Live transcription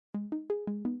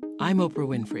I'm Oprah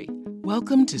Winfrey.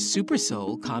 Welcome to Super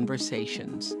Soul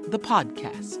Conversations, the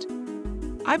podcast.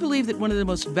 I believe that one of the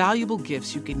most valuable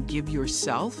gifts you can give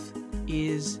yourself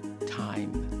is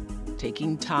time.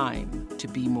 Taking time to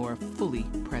be more fully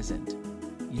present.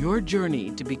 Your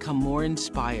journey to become more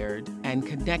inspired and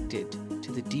connected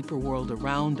to the deeper world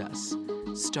around us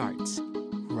starts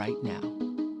right now.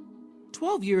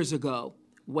 12 years ago,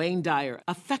 Wayne Dyer,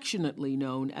 affectionately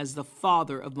known as the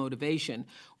father of motivation,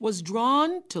 was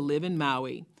drawn to live in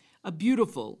Maui, a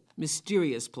beautiful,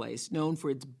 mysterious place known for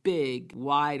its big,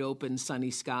 wide-open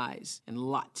sunny skies and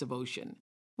lots of ocean.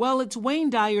 Well, it's Wayne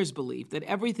Dyer's belief that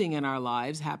everything in our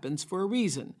lives happens for a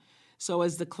reason. So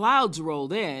as the clouds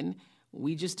rolled in,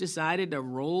 we just decided to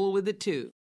roll with it too.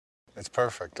 It's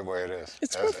perfect the way it is.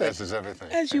 It's perfect. As is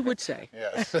everything. As you would say.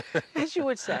 Yes. As you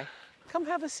would say. Come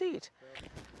have a seat.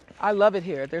 I love it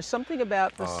here. There's something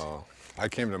about this. Oh, I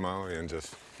came to Maui and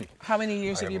just... How many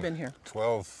years have you been here?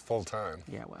 12 full-time.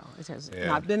 Yeah, well, it has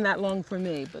not been that long for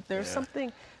me, but there's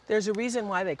a reason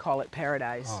why they call it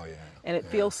paradise. Oh, yeah. And it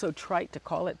feels so trite to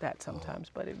call it that sometimes,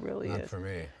 but it really is. Not for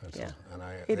me. Yeah. And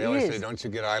they always say, don't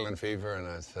you get island fever? And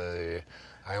I say,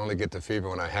 I only get the fever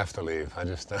when I have to leave.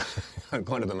 I'm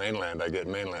going to the mainland, I get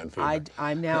mainland fever.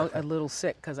 I'm now a little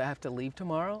sick because I have to leave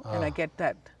tomorrow, and I get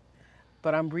that,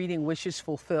 but I'm reading Wishes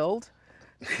Fulfilled.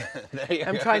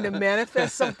 I'm trying to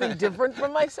manifest something different for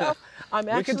myself.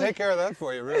 We can take care of that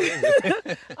for you, really.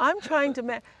 I'm trying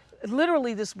to,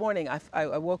 literally this morning, I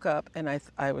woke up and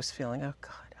I was feeling, oh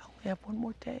God, I only have one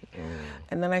more day.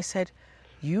 And then I said,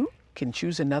 you can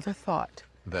choose another thought.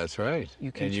 That's right.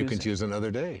 You can choose another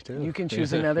day, too. You can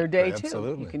choose another day, too.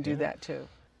 Absolutely. You can do that, too.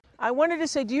 I wanted to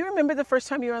say, do you remember the first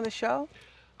time you were on the show?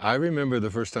 I remember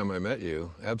the first time I met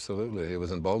you, absolutely. It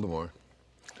was in Baltimore.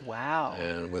 Wow.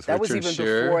 And with that Richard was even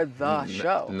Scher, before the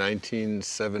show.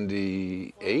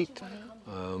 1978.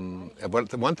 But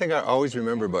the one thing I always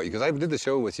remember about you, because I did the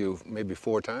show with you maybe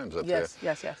 4 times up there.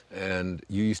 Yes. And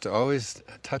you used to always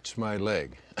touch my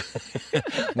leg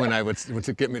when I would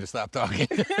get me to stop talking.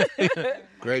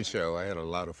 Great show. I had a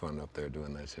lot of fun up there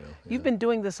doing that show. You've been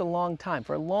doing this a long time.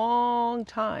 For a long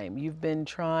time, you've been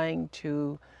trying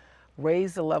to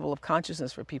raise the level of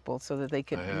consciousness for people so that they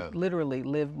can literally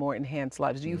live more enhanced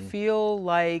lives. Do you feel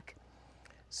like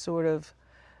sort of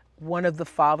one of the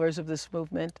fathers of this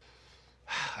movement?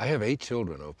 I have 8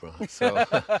 children, Oprah, so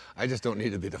I just don't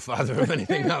need to be the father of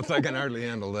anything else. I can hardly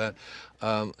handle that.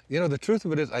 The truth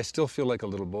of it is I still feel like a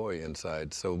little boy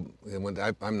inside. So when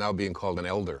I'm now being called an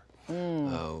elder,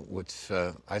 which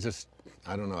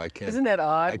I don't know, I can't. Isn't that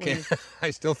odd? I can't. I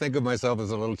still think of myself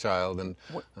as a little child, and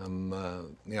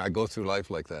I go through life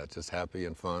like that, just happy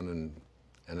and fun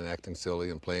and acting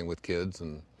silly and playing with kids.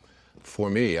 And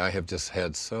for me, I have just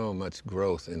had so much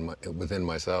growth within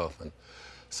myself and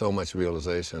so much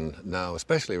realization now,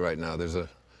 especially right now. There's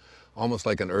almost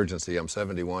like an urgency. I'm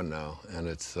 71 now, and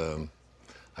it's I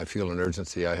feel an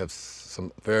urgency. I have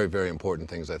some very, very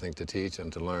important things I think to teach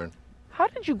and to learn. How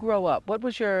did you grow up? What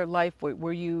was your life?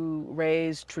 Were you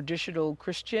raised traditional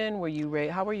Christian?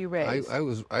 How were you raised? I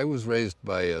was raised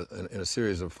in a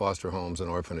series of foster homes and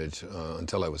orphanage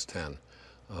until I was 10.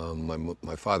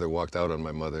 My father walked out on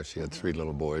my mother. She had 3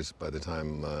 little boys by the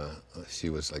time she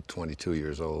was like 22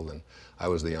 years old, and I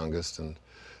was the youngest. And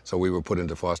so we were put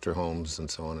into foster homes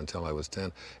and so on until I was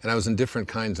 10. And I was in different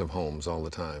kinds of homes all the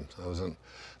time.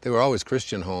 They were always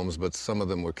Christian homes, but some of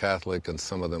them were Catholic and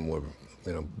some of them were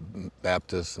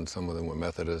Baptist, and some of them were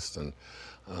Methodist, and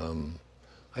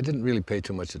I didn't really pay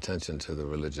too much attention to the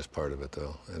religious part of it,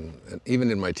 though. And even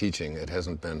in my teaching, it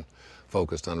hasn't been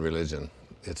focused on religion.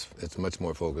 It's much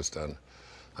more focused on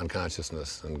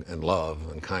consciousness and love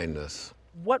and kindness.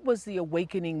 What was the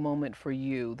awakening moment for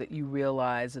you that you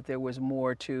realized that there was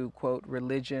more to, quote,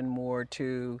 religion, more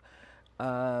to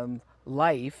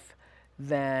life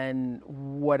than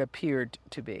what appeared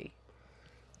to be?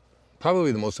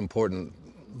 Probably the most important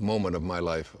moment of my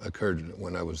life occurred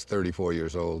when I was 34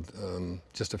 years old,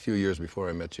 just a few years before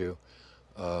I met you.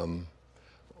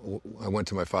 I went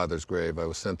to my father's grave. I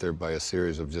was sent there by a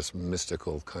series of just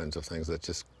mystical kinds of things that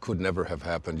just could never have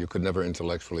happened. You could never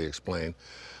intellectually explain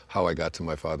how I got to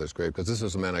my father's grave, because this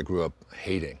was a man I grew up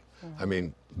hating. I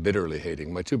mean, bitterly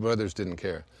hating. My 2 brothers didn't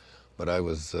care, but I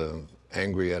was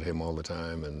angry at him all the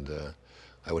time, and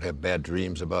I would have bad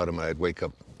dreams about him. I'd wake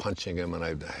up punching him, and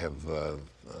I'd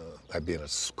be in a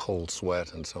cold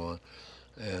sweat and so on.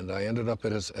 And I ended up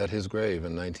at his grave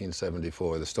in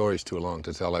 1974. The story's too long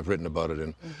to tell. I've written about it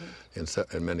in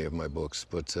many of my books,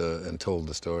 and told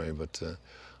the story. But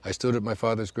I stood at my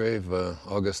father's grave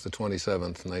August the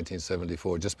 27th,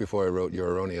 1974, just before I wrote Your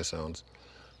Erroneous Sounds.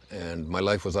 And my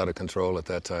life was out of control at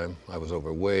that time. I was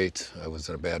overweight. I was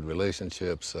in bad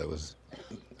relationships. I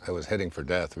was heading for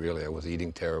death, really. I was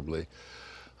eating terribly.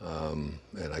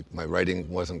 My writing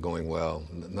wasn't going well.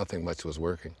 Nothing much was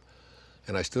working.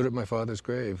 And I stood at my father's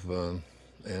grave,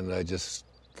 and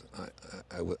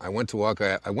I went to walk.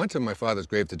 I went to my father's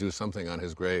grave to do something on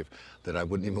his grave that I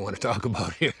wouldn't even want to talk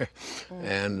about here.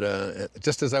 And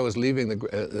just as I was leaving the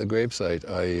gravesite,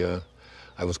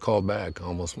 I was called back,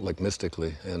 almost like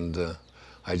mystically, and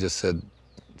I just said,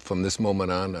 from this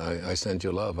moment on, I send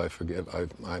you love. I've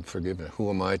forgiven. Who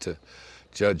am I to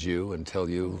judge you and tell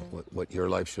you what your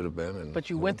life should have been? And, but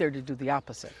you went there to do the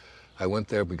opposite. I went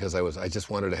there because I just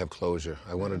wanted to have closure.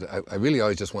 I really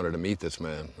always just wanted to meet this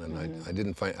man, and I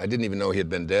didn't even know he had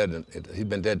been dead. And he'd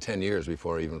been dead 10 years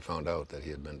before I even found out that he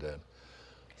had been dead.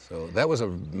 So that was a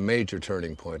major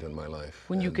turning point in my life.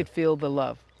 When you could feel the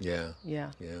love. Yeah.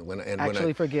 Yeah.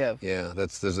 Yeah. Forgive. Yeah.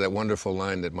 There's that wonderful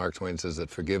line that Mark Twain says, that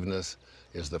forgiveness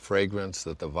is the fragrance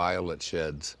that the violet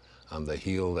sheds on the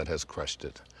heel that has crushed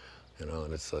it. You know,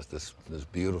 and it's this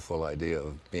beautiful idea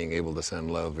of being able to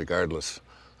send love regardless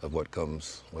of what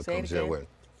comes your way.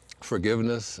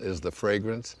 Forgiveness is the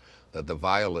fragrance that the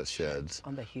violet sheds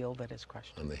on the heel that has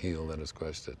crushed it. On the heel that has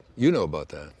crushed it. You know about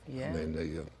that. Yeah. I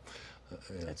mean,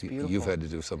 that's beautiful. You've had to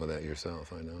do some of that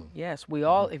yourself, I know. Yes, we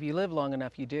all, if you live long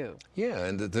enough, you do. Yeah,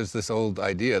 and there's this old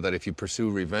idea that if you pursue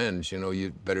revenge, you know,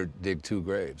 you better dig 2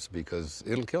 graves because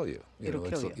it'll kill you. It'll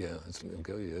kill you. Yeah, it'll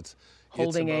kill you.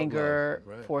 Holding anger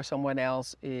for someone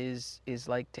else is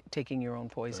like taking your own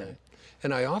poison. Right.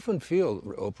 And I often feel,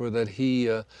 Oprah,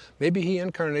 that maybe he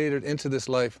incarnated into this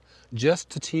life just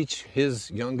to teach his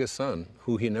youngest son,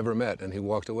 who he never met and he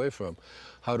walked away from,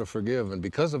 how to forgive. And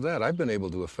because of that, I've been able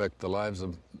to affect the lives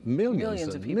of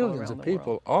millions of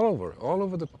people all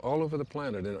over the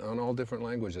planet, on all different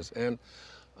languages. And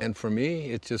for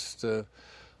me, it just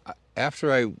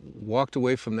after I walked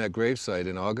away from that gravesite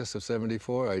in August of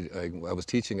 '74, I was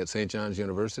teaching at St. John's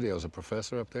University. I was a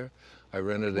professor up there. I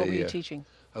rented What were you teaching?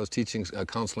 I was teaching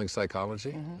counseling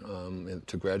psychology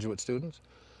to graduate students.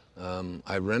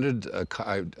 I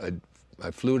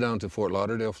flew down to Fort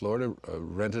Lauderdale, Florida,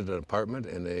 rented an apartment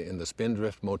in the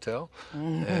Spindrift Motel,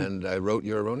 and I wrote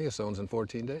Your Zones in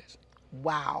 14 days.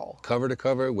 Wow. Cover to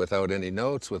cover, without any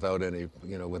notes, without any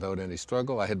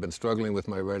struggle. I had been struggling with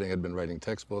my writing. I'd been writing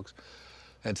textbooks.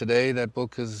 And today that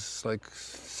book is like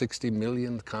 60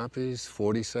 million copies,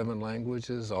 47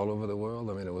 languages all over the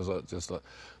world. I mean, it was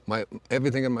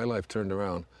everything in my life turned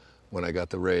around when I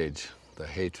got the rage, the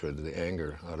hatred, the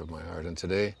anger out of my heart. And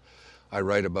today I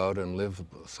write about and live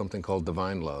something called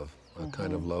divine love, a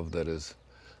kind of love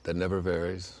that never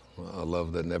varies, a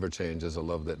love that never changes, a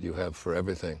love that you have for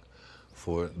everything,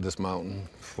 for this mountain,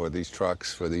 for these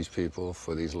trucks, for these people,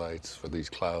 for these lights, for these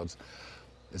clouds.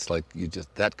 It's like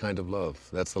that kind of love.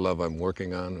 That's the love I'm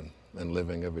working on and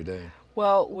living every day.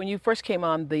 Well, when you first came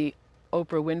on the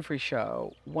Oprah Winfrey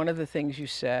Show, one of the things you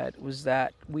said was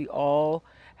that we all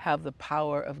have the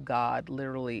power of God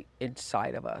literally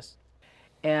inside of us.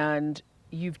 And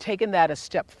you've taken that a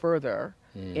step further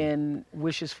in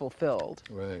Wishes Fulfilled.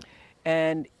 Right.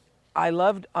 And I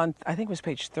loved I think it was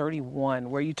page 31,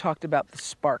 where you talked about the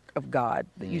spark of God,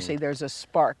 that you say there's a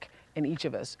spark in each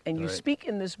of us. And you speak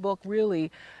in this book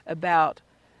really about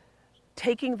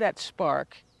taking that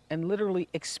spark and literally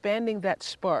expanding that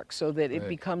spark so that it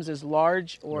becomes as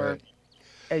large or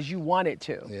as you want it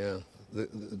to. Yeah.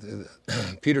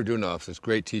 Peter Dunov, this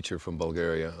great teacher from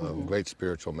Bulgaria, great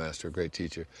spiritual master, great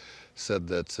teacher, said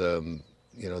that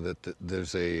that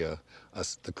there's the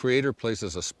Creator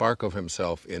places a spark of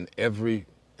Himself in every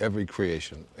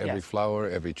creation, every flower,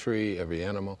 every tree, every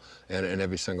animal, and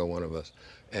every single one of us.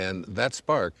 And that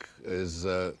spark is,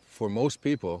 for most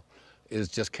people, is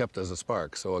just kept as a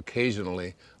spark. So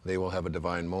occasionally they will have a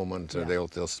divine moment, or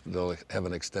they'll have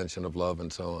an extension of love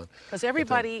and so on. Because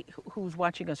everybody who's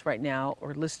watching us right now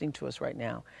or listening to us right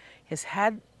now has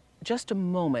had just a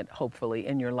moment, hopefully,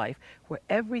 in your life where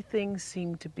everything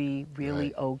seemed to be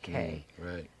really okay.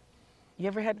 Right. You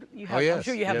ever had? Yes, I'm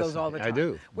sure you have those all the time. I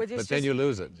do. But then you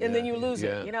lose it. And then you lose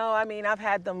it. You know, I mean, I've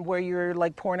had them where you're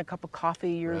like pouring a cup of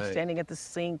coffee, you're standing at the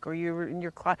sink, or you're in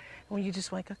your closet, and when you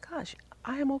just like, oh, gosh,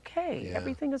 I am okay. Yeah.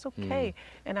 Everything is okay.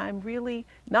 And I'm really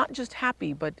not just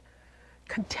happy, but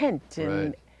content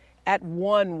and at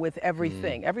one with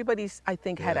everything. Everybody's, I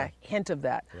think, had a hint of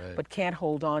that, but can't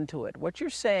hold on to it. What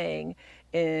you're saying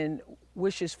in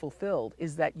Wishes Fulfilled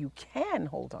is that you can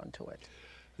hold on to it.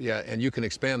 Yeah, and you can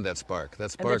expand that spark.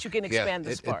 That spark. And that you can expand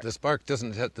the spark. The spark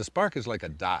doesn't. The spark is like a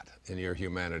dot in your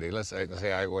humanity. Let's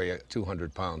say I weigh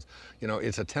 200 pounds. You know,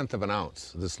 it's a tenth of an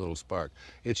ounce. This little spark.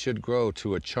 It should grow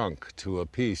to a chunk, to a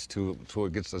piece, to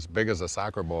it gets as big as a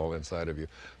soccer ball inside of you,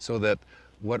 so that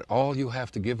all you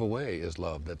have to give away is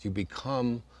love. That you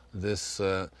become this.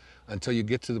 Until you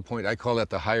get to the point, I call that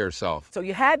the higher self. So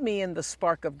you had me in the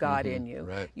spark of God in you.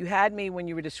 Right. You had me when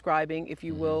you were describing, if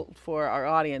you will, for our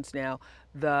audience now,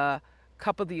 the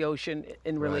cup of the ocean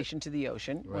in relation to the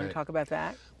ocean. Want to talk about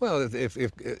that? Well, if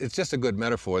it's just a good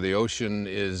metaphor. The ocean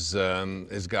is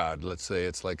God. Let's say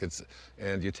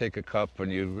and you take a cup and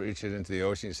you reach it into the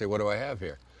ocean. You say, what do I have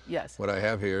here? Yes. What I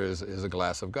have here is a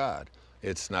glass of God.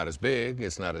 It's not as big,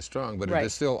 it's not as strong, but Right. it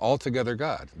is still altogether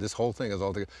God. This whole thing is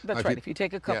altogether. That's right. If you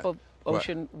take a cup of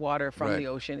ocean water from the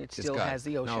ocean, it It's still God. has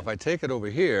the ocean. Now, if I take it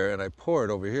over here and I pour it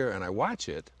over here and I watch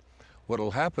it, what will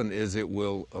happen is it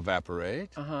will evaporate,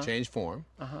 change form,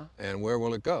 and where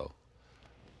will it go?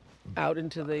 Out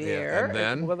into the air, and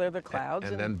then, well, there the clouds.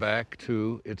 and then back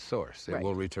to its source. It Right.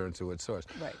 will return to its source.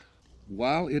 Right.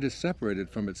 While it is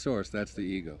separated from its source, that's the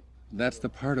ego. That's the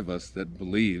part of us that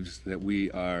believes that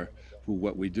we are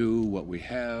what we do, what we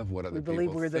have, what other people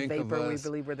think of us. We believe we're the vapor, we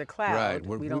believe we're the cloud. Right,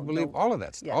 we believe all of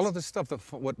that stuff. Yes. All of the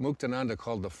stuff, what Muktananda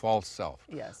called the false self.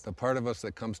 Yes. The part of us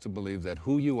that comes to believe that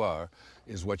who you are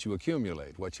is what you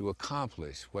accumulate, what you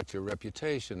accomplish, what your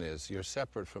reputation is. You're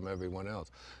separate from everyone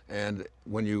else. And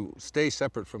when you stay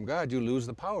separate from God, you lose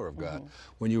the power of God.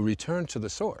 When you return to the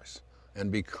source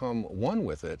and become one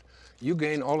with it, you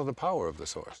gain all of the power of the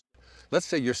source. Let's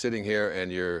say you're sitting here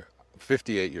and you're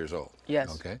 58 years old.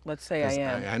 Yes. Okay. Let's say I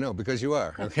am. I know, because you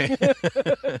are. Okay.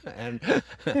 And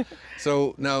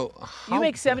so now, You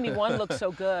make 71 look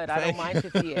so good. I don't mind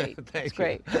 58. That's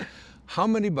great. How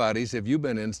many bodies have you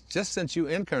been in just since you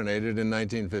incarnated in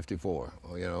 1954?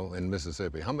 You know, in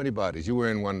Mississippi. How many bodies? You were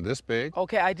in one this big.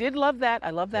 Okay, I did love that.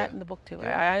 I love that in the book too.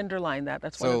 I underlined that.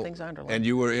 That's one of the things I underlined. And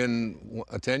you were in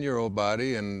a 10-year-old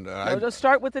body, and no, let's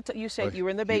start with you said you were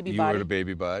in the baby you body. were in a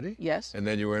baby body. Yes. And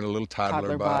then you were in a little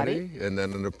toddler body, and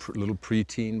then in a little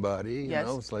preteen body. Yes. You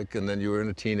know, it's like, and then you were in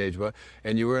a teenage body,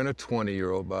 and you were in a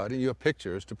 20-year-old body. You have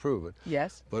pictures to prove it.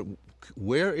 Yes. But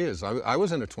where is I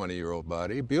was in a 20-year-old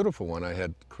body, a beautiful one. I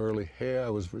had curly hair. I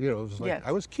was, it was like Yes.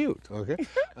 I was cute. Okay.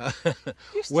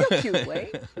 You're still cute, Wayne.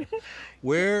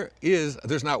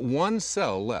 There's not one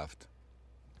cell left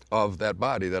of that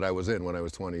body that I was in when I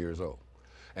was 20 years old,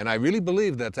 and I really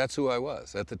believe that that's who I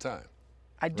was at the time.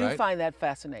 I do Right? find that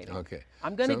fascinating. Okay.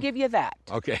 I'm going to give you that.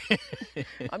 Okay.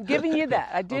 I'm giving you that.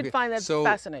 I did Okay, find that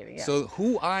fascinating. Yeah. So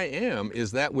who I am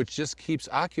is that which just keeps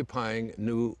occupying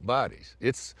new bodies.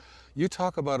 You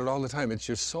talk about it all the time. It's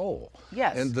your soul.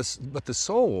 Yes. But the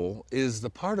soul is the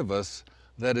part of us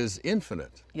that is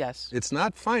infinite. Yes. It's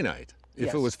not finite. If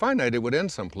Yes. it was finite, it would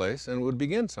end someplace and it would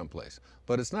begin someplace.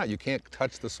 But it's not. You can't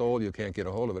touch the soul. You can't get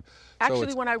a hold of it.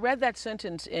 Actually, when I read that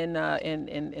sentence in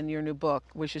your new book,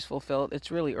 Wishes Fulfilled,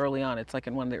 it's really early on. It's like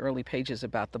in one of the early pages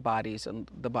about the bodies and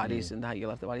how you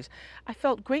left the bodies. I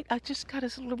felt great. I just got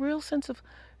a real sense of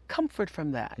comfort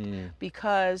from that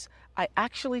because I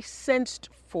actually sensed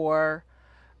for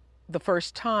the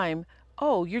first time,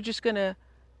 oh, you're just going to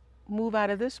move out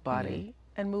of this body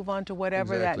and move on to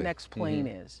whatever that next plane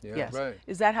is. Yeah, yes. right.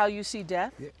 Is that how you see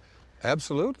death? Yeah.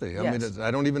 Absolutely. I Yes. mean,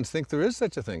 I don't even think there is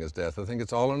such a thing as death. I think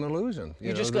it's all an illusion.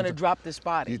 You're just going to drop this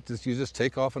body. You just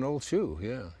take off an old shoe.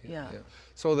 Yeah.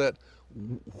 So that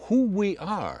who we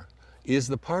are is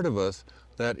the part of us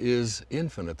that is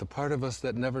infinite, the part of us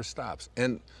that never stops.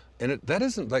 That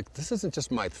isn't like, this isn't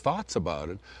just my thoughts about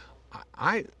it.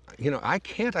 I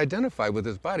can't identify with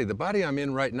this body. The body I'm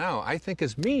in right now, I think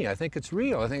is me. I think it's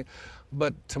real.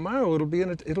 But tomorrow it'll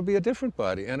be a different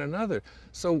body and another.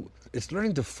 So it's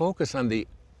learning to focus on the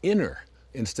inner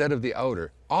instead of the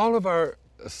outer. All of our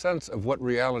sense of what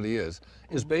reality is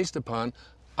based upon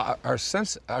our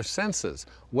senses,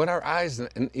 what our eyes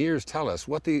and ears tell us,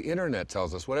 what the internet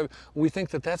tells us, whatever. We think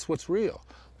that that's what's real.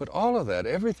 But all of that,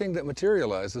 everything that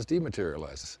materializes,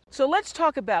 dematerializes. So let's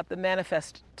talk about the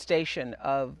manifestation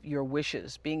of your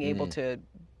wishes, being able to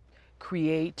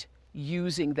create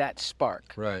using that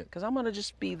spark. Right. Because I'm going to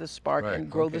just be the spark Right, and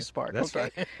grow okay. the spark. That's okay.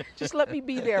 fine. Just let me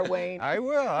be there, Wayne. I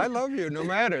will. I love you, no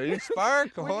matter. You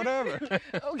spark or whatever.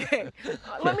 Okay.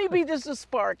 Let me be just a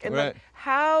spark. And then Right.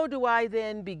 how do I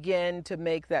then begin to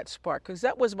make that spark? Because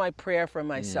that was my prayer for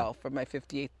myself for my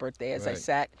 58th birthday as I Right.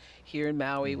 sat here in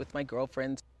Maui with my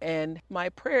girlfriends. And my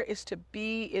prayer is to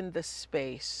be in the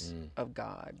space of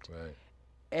God Right.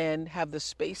 and have the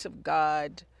space of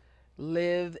God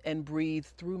live and breathe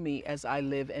through me as I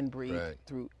live and breathe Right.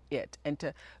 through it, and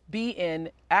to be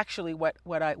in actually what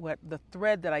the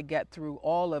thread that I get through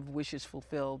all of Wishes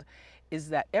Fulfilled is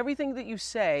that everything that you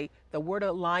say, the word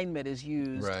alignment is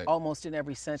used Right. almost in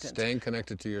every sentence. Staying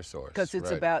connected to your source. Because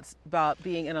it's right. about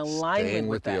being in alignment Staying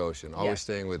with that. the ocean, always Yes.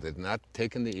 staying with it, not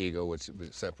taking the ego, which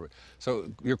is separate. So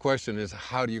your question is,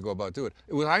 how do you go about doing it?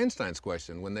 It was Einstein's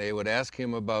question when they would ask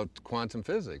him about quantum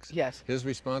physics. Yes. His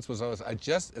response was always,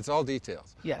 it's all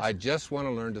details. Yes. I just want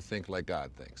to learn to think like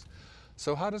God thinks.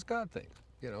 So how does God think?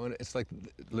 You know, and it's like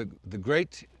the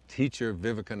great teacher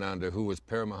Vivekananda, who was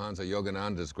Paramahansa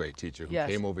Yogananda's great teacher, who Yes.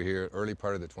 came over here early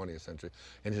part of the 20th century,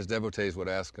 and his devotees would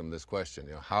ask him this question,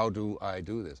 you know, how do I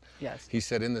do this? Yes. He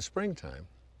said, in the springtime,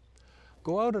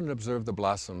 go out and observe the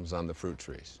blossoms on the fruit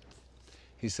trees.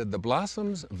 He said, the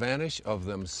blossoms vanish of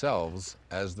themselves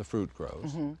as the fruit grows.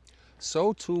 Mm-hmm.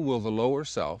 So too will the lower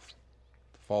self,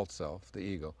 false self, the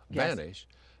ego, Yes. vanish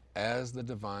as the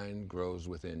divine grows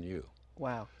within you.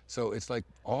 Wow. So it's like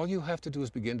all you have to do is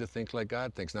begin to think like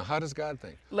God thinks. Now, how does God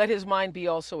think? Let his mind be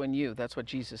also in you. That's what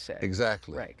Jesus said.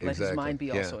 Exactly. Right. Let his mind be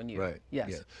also in you. Right. Yes.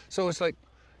 Yeah. So it's like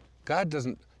God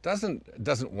doesn't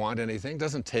want anything,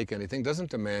 doesn't take anything, doesn't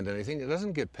demand anything. It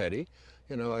doesn't get petty.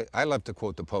 You know, I love to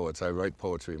quote the poets. I write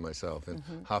poetry myself. And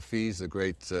Hafiz, the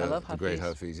great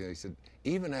Hafiz, he said,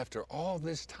 even after all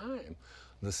this time,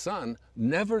 the sun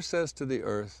never says to the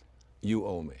earth, you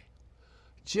owe me.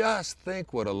 Just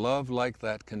think what a love like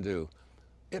that can do.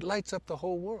 It lights up the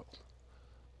whole world.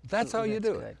 That's how you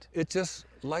do it. It just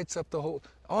lights up the whole.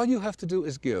 All you have to do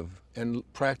is give and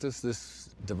practice this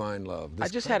divine love. I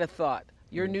just had a thought.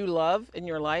 Your new love in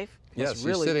your life Yes,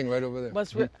 she's sitting right over there.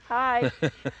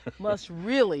 Must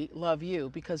really love you,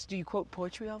 because do you quote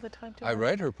poetry all the time to her? I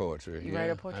write her poetry. You write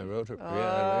her poetry? I wrote her. Oh,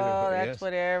 I write her. that's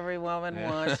what every woman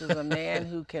wants, is a man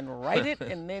who can write it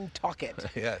and then talk it.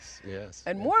 Yes.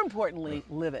 And more importantly,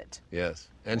 live it. Yes,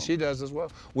 and she does as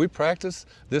well. We practice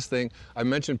this thing. I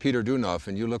mentioned Peter Dunoff,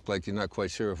 and you look like you're not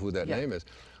quite sure of who that name is.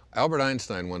 Albert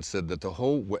Einstein once said that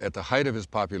at the height of his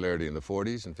popularity in the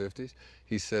 40s and 50s,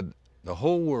 he said, the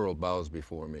whole world bows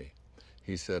before me.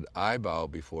 He said, I bow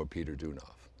before Peter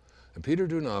Dunoff. And Peter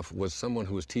Dunoff was someone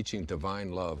who was teaching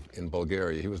divine love in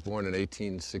Bulgaria. He was born in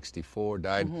 1864,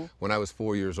 died when I was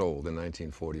 4 years old in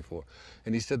 1944.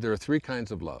 And he said there are three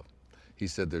kinds of love. He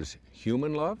said there's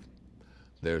human love,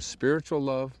 there's spiritual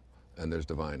love, and there's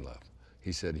divine love.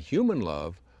 He said human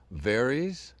love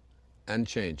varies and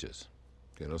changes.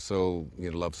 You know, so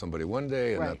you love somebody one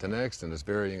day and not the next, and it's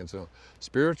varying and so on.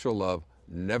 Spiritual love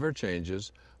never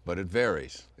changes, but it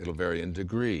varies. It'll vary in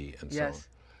degree and so on.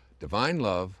 Divine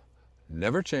love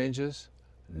never changes,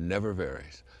 never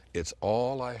varies. It's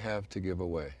all I have to give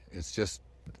away. It's just,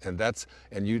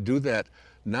 and you do that,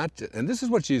 and this is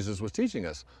what Jesus was teaching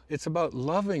us. It's about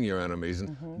loving your enemies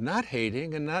and not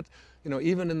hating and not,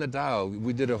 even in the Tao,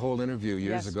 we did a whole interview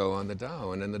years ago on the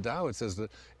Tao, and in the Tao it says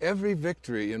that every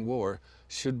victory in war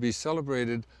should be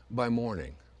celebrated by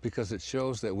mourning, because it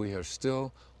shows that we are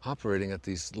still operating at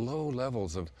these low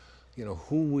levels of,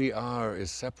 who we are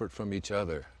is separate from each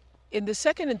other. In the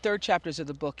second and third chapters of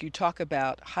the book, you talk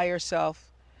about higher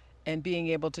self and being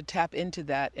able to tap into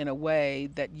that in a way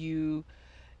that you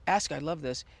ask, I love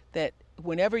this, that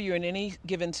whenever you're in any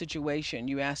given situation,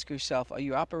 you ask yourself, are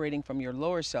you operating from your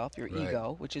lower self, your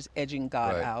ego, which is edging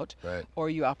God out, or are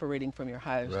you operating from your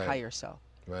higher self?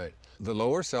 Right. The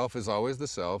lower self is always the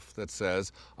self that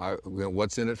says,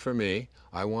 what's in it for me?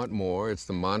 I want more. It's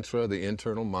the mantra. The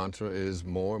internal mantra is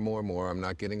more, more, more. I'm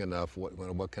not getting enough.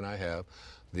 What can I have?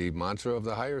 The mantra of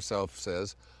the higher self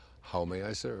says, how may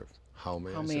I serve? How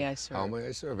may I serve? How may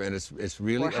I serve? And it's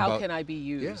really about... Or how can I be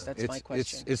used? That's my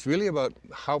question. It's really about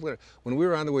when we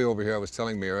were on the way over here, I was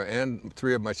telling Mira and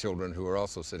three of my children who are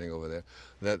also sitting over there,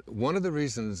 that one of the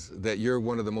reasons that you're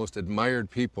one of the most admired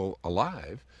people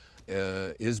alive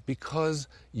is because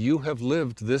you have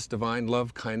lived this divine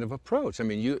love kind of approach. I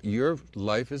mean, your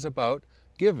life is about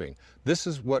giving. This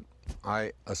is what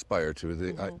I aspire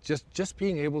to. Just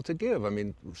being able to give. I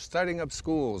mean, starting up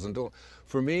schools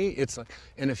for me, it's like,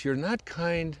 and if you're not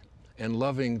kind and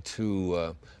loving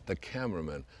to the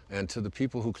cameraman and to the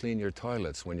people who clean your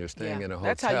toilets when you're staying in a hotel.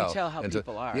 That's how you tell how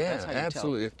people are. Yeah, that's how you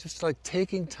absolutely. Tell. Just like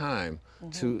taking time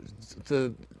to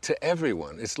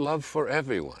everyone. It's love for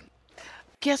everyone.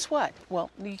 Guess what? Well,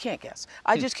 you can't guess.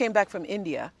 I just came back from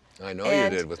India. I know you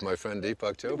did, with my friend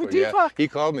Deepak Chopra. With Deepak. Yeah, he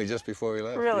called me just before we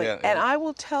left. Really? Yeah, and I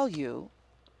will tell you,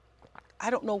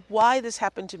 I don't know why this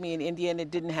happened to me in India, and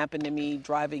it didn't happen to me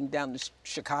driving down the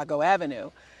Chicago Avenue,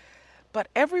 but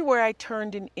everywhere I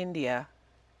turned in India,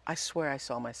 I swear I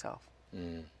saw myself.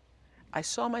 I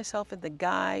saw myself in the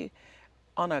guy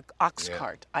on a ox Yeah.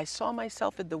 cart. I saw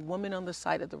myself as the woman on the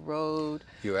side of the road.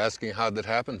 You're asking how that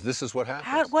happened? This is what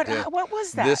happens. What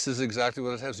was that? This is exactly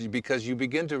what happens because you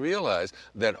begin to realize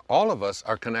that all of us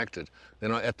are connected. You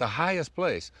know, at the highest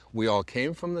place, we all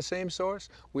came from the same source.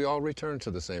 We all return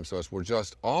to the same source.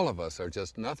 All of us are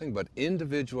just nothing but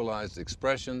individualized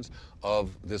expressions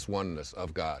of this oneness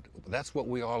of God. That's what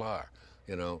we all are,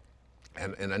 you know.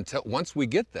 And until once we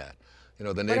get that, you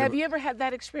know, the But have you ever had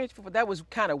that experience before? That was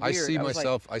kind of weird.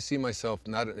 I see myself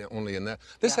not only in that.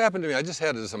 This happened to me. I just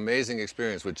had this amazing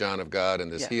experience with John of God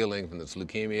and this healing from this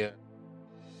leukemia.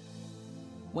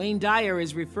 Wayne Dyer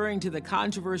is referring to the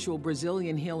controversial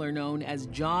Brazilian healer known as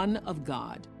John of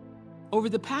God. Over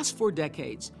the past 4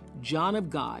 decades, John of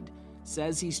God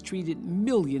says he's treated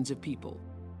millions of people.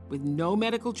 With no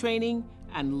medical training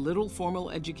and little formal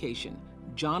education,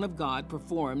 John of God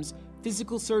performs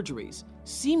physical surgeries,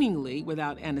 seemingly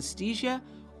without anesthesia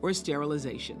or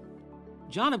sterilization.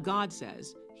 John of God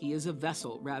says he is a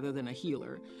vessel rather than a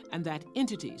healer, and that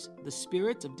entities, the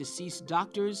spirits of deceased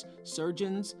doctors,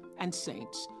 surgeons, and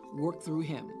saints, work through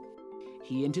him.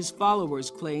 He and his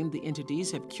followers claim the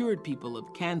entities have cured people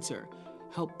of cancer,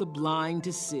 helped the blind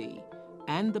to see,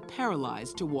 and the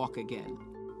paralyzed to walk again.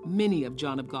 Many of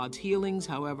John of God's healings,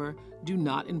 however, do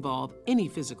not involve any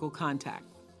physical contact.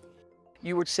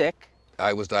 You were sick.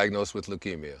 I was diagnosed with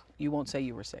leukemia. You won't say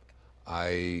you were sick.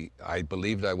 I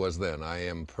believed I was then. I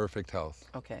am perfect health.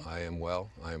 Okay. I am well.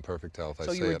 I am perfect health.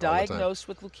 So I you say were it all the time. diagnosed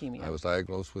with leukemia. I was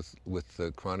diagnosed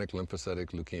with chronic lymphocytic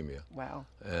leukemia. Wow.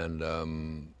 And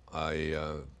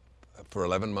for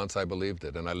 11 months I believed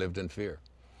it, and I lived in fear.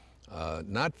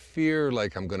 Not fear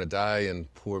like I'm going to die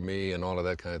and poor me and all of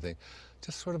that kind of thing.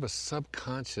 Just sort of a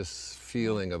subconscious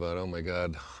feeling about, oh my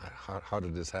God, how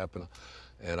did this happen?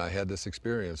 And I had this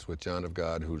experience with John of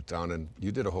God, who's down in,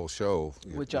 you did a whole show.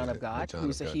 With John of God,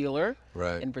 who's a healer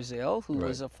right. in Brazil, who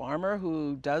is a farmer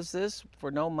who does this for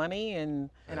no money,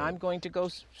 and I'm going to go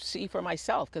see for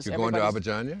myself. You're going to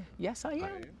Abidjan? Yes, I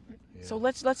am. So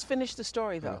let's finish the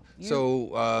story, though.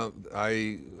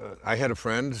 I had a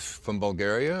friend from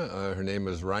Bulgaria. Her name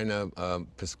is Raina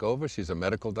Piskova. She's a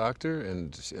medical doctor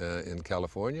in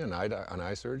California, an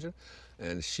eye surgeon.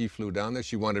 And she flew down there.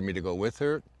 She wanted me to go with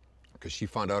her because she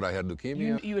found out I had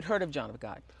leukemia. You had heard of John of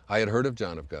God? I had heard of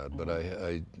John of God, but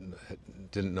I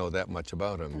didn't know that much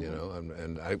about him, you know.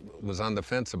 And I was on the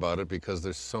fence about it because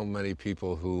there's so many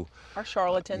people who are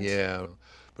charlatans. Yeah.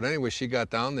 But anyway, she got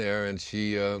down there and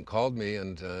she called me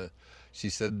and she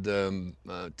said,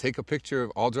 take a picture,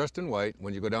 all dressed in white.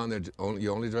 When you go down there,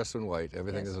 you only dress in white.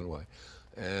 Everything is in white.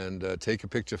 And take a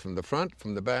picture from the front,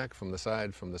 from the back, from the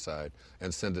side,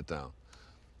 and send it down.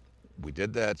 We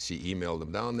did that. She emailed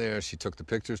them down there. She took the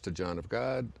pictures to John of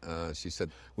God. She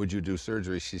said, would you do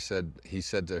surgery? He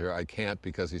said to her, I can't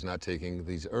because he's not taking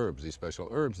these herbs, these special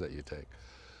herbs that you take.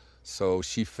 So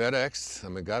she FedExed, I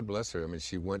mean, God bless her. I mean,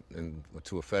 she went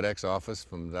to a FedEx office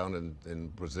from down in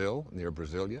Brazil, near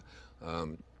Brasilia.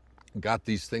 Got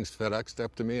these things FedExed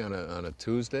up to me on a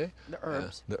Tuesday. The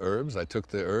herbs. The herbs. I took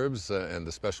the herbs and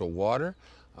the special water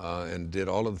and did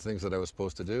all of the things that I was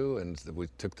supposed to do. And we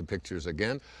took the pictures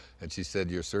again. And she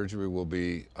said, your surgery will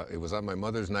be, it was on my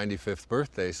mother's 95th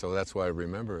birthday, so that's why I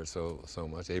remember it so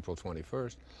much, April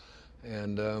 21st.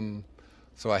 And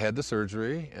so I had the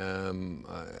surgery.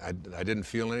 I didn't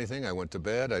feel anything. I went to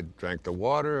bed. I drank the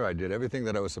water. I did everything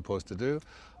that I was supposed to do.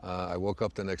 I woke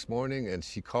up the next morning, and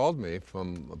she called me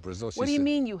from Brazil. What do you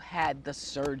mean you had the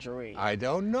surgery? I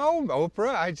don't know,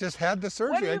 Oprah. I just had the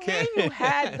surgery. What do you mean you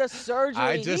had the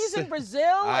surgery? He's in Brazil,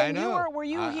 and were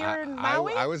you here in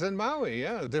Maui? I was in Maui,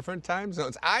 yeah, different time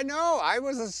zones. I know. I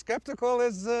was as skeptical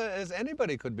as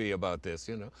anybody could be about this,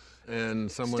 you know.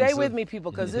 And someone Stay with me,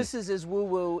 people, because this is as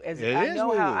woo-woo as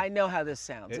I know how this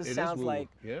sounds. This sounds like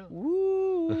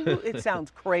woo. It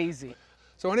sounds crazy.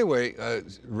 So anyway,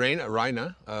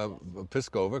 Raina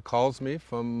Piskova calls me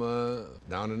from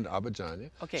down in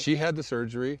Abidjan. Okay. She had the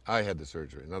surgery. I had the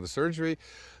surgery. Now the surgery,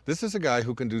 this is a guy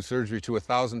who can do surgery to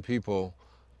 1,000 people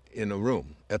in a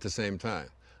room at the same time.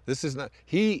 This is not.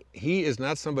 He is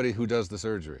not somebody who does the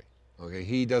surgery. Okay,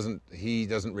 he doesn't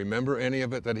remember any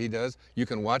of it that he does. You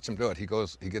can watch him do it. He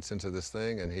gets into this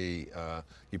thing and he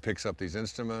picks up these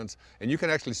instruments, and you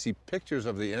can actually see pictures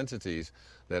of the entities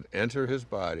that enter his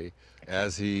body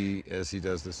as he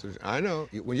does this. I know.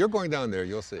 When you're going down there,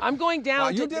 you'll see. I'm going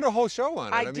down. You did a whole show on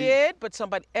it. I did, but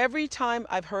every time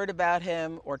I've heard about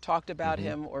him or talked about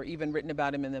him or even written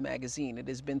about him in the magazine, it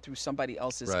has been through somebody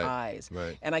else's eyes.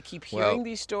 Right. And I keep hearing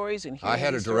these stories and hearing I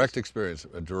had a direct experience.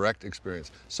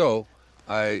 So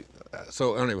I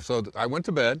went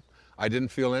to bed. I didn't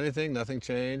feel anything. Nothing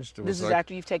changed. It This was is like,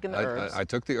 after you've taken the herbs. I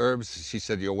took the herbs. She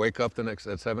said, you'll wake up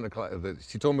at 7 o'clock.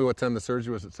 She told me what time the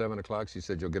surgery was at 7 o'clock. She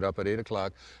said, you'll get up at 8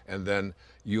 o'clock, and then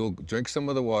you'll drink some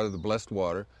of the water, the blessed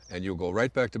water, and you'll go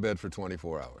right back to bed for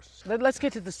 24 hours. Let's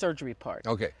get to the surgery part.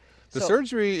 Okay. The So-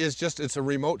 surgery is just, it's a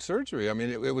remote surgery. I mean,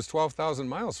 it was 12,000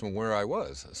 miles from where I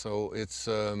was. So it's,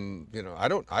 you know, I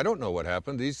don't know what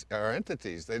happened. These are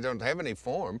entities. They don't have any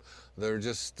form. They're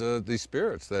just these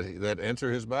spirits that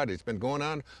enter his body. It's been going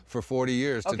on for 40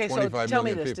 years to Okay, 25 so tell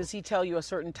me million this. people. Does he tell you a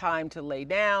certain time to lay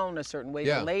down, a certain way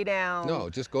to lay down? No,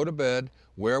 just go to bed,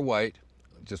 wear white,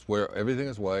 just wear, everything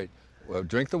is white,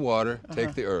 drink the water,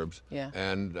 take the herbs, Yeah.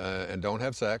 and don't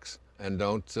have sex, and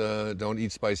don't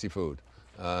eat spicy food,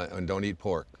 and don't eat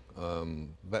pork.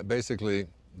 But basically,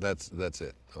 that's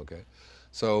it. Okay,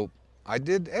 so I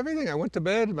did everything. I went to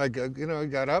bed. I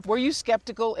got up. Were you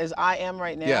skeptical as I am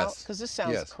right now? Yes. Because this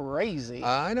sounds Yes. crazy.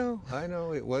 I know,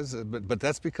 it was, but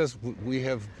that's because we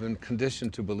have been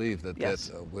conditioned to believe that Yes.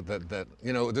 that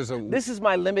you know, there's a. This is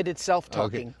my limited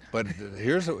self-talking. Okay, but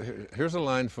here's a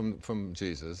line from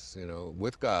Jesus. You know,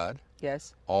 with God,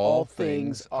 Yes. all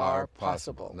things are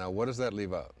possible. Now, what does that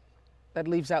leave out? That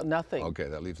leaves out nothing. Okay,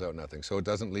 that leaves out nothing. So it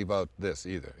doesn't leave out this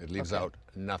either. It leaves Okay. out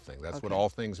nothing. That's what Okay. all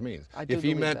things means. I do If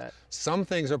he believe meant that. some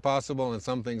things are possible and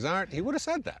some things aren't, he would have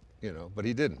said that, you know, but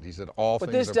he didn't. He said all But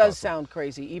things this are does possible. sound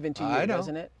crazy, even to you, I know.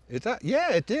 doesn't it?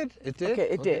 Yeah, it did. It did. Okay,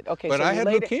 it did. Okay, But so I you had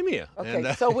laid it- leukemia. Okay,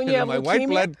 and, so when you have my white leukemia-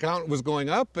 blood count was going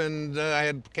up, and I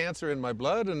had cancer in my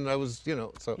blood, and I was, you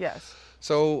know, so. Yes.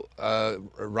 So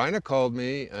Rhina called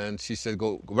me, and she said,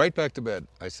 go right back to bed.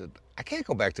 I said, I can't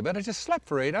go back to bed. I just slept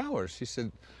for 8 hours. She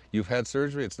said, you've had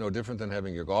surgery. It's no different than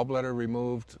having your gallbladder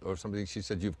removed or something. She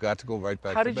said, you've got to go right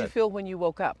back How to did bed. you feel when you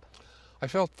woke up? I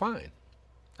felt fine.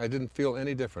 I didn't feel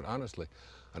any different, honestly.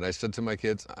 And I said to my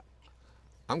kids,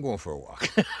 I'm going for a walk.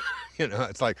 You know,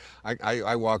 it's like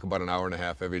I walk about an hour and a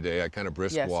half every day. I kind of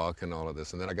brisk Yes. walk and all of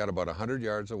this. And then I got about 100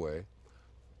 yards away,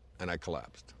 and I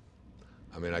collapsed.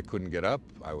 I mean, I couldn't get up.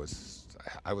 I was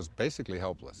basically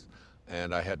helpless,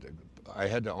 and I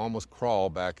had to almost crawl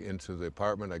back into the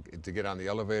apartment to get on the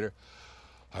elevator.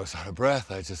 I was out of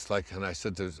breath. And I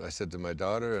said to my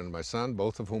daughter and my son,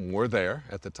 both of whom were there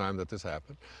at the time that this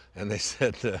happened, and they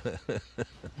said,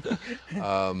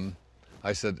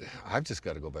 I said, I've just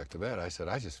got to go back to bed. I said,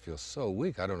 I just feel so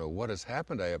weak. I don't know what has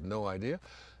happened. I have no idea.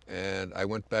 And I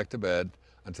went back to bed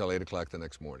until 8 o'clock the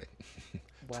next morning.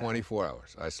 Wow. 24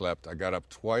 hours. I slept. I got up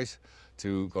twice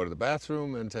to go to the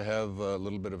bathroom and to have a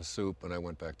little bit of a soup, and I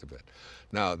went back to bed.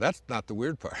 Now, that's not the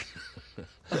weird part.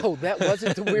 Oh, that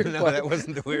wasn't the weird No, part. that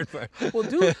wasn't the weird part. Well,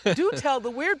 do tell the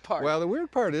weird part. Well, the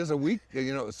weird part is a week,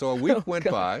 you know, so a week went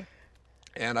by,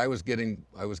 and I was getting,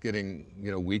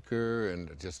 you know, weaker,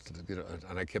 and just, you know,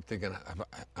 and I kept thinking,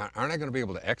 aren't I going to be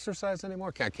able to exercise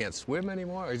anymore? I can't swim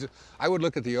anymore. I would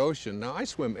look at the ocean. Now, I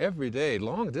swim every day,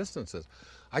 long distances.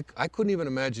 I couldn't even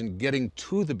imagine getting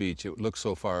to the beach. It looked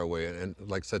so far away, and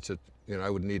like such a, you know, I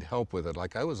would need help with it.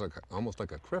 Like I was like almost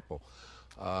like a cripple.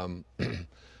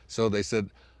 So they said,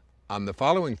 on the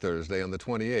following Thursday, on the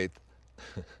 28th,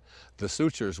 the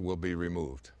sutures will be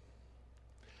removed.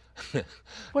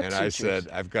 What And I sutures? said,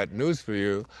 I've got news for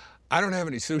you. I don't have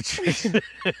any sutures.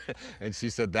 And she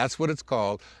said, that's what it's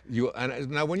called.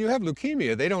 Now, when you have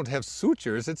leukemia, they don't have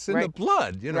sutures. It's in the Right.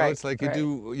 blood. You know, Right, it's like you right.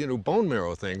 do, you know, bone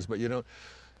marrow things, but you don't.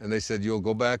 And they said, you'll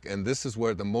go back, and this is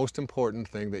where the most important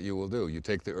thing that you will do. You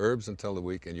take the herbs until the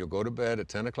week, and you'll go to bed at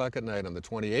 10 o'clock at night on the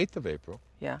 28th of April,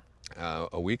 Yeah.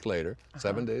 a week later,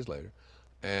 7 days later.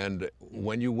 And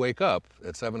when you wake up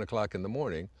at 7 o'clock in the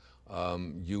morning,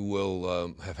 you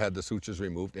will have had the sutures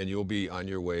removed, and you'll be on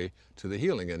your way to the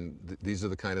healing. And these are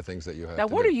the kind of things that you have Now,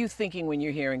 to what do. are you thinking when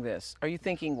you're hearing this? Are you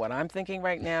thinking what I'm thinking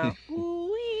right now?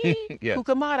 Ooh-wee, Yes.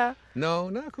 Kukumata. No,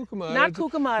 not Kukumata. Not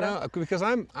Kukumata. No, because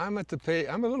I'm at the pay.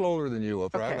 I'm a little older than you,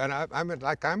 Oprah, Okay.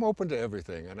 and I'm open to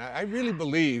everything, and I really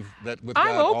believe that with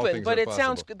I'm God, all open, things but are it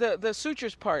sounds possible. the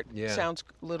sutures part Yeah. sounds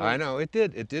a little. I know it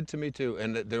did to me too,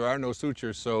 and there are no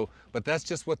sutures. So, but that's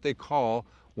just what they call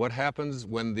what happens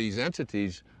when these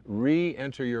entities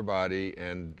re-enter your body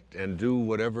and do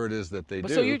whatever it is that they But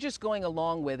do. so you're just going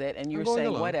along with it, and you're going saying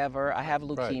along. whatever. I have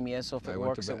Right. leukemia, so if I it went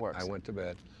works, to it bed. works. I went to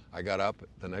bed. I got up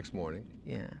the next morning.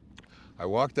 Yeah. I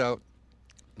walked out.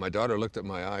 My daughter looked at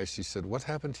my eye. She said, "What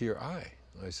happened to your eye?"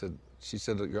 She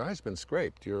said, "Your eye's been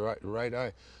scraped. Your right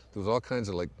eye." There was all kinds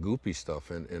of like goopy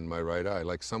stuff in my right eye,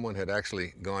 like someone had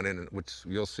actually gone in, which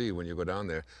you'll see when you go down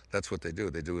there. That's what they do.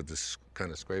 They do this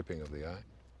kind of scraping of the eye.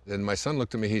 Then my son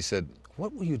looked at me. He said,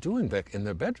 "What were you doing back in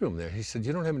their bedroom there?" He said,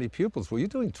 "You don't have any pupils. Were you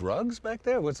doing drugs back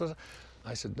there?"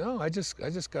 I said, "No, I just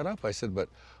got up." I said, "But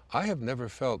I have never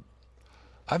felt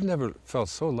I've never felt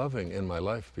so loving in my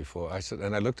life before. I said,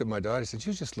 and I looked at my daughter, I said,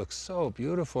 you just look so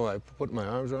beautiful. I put my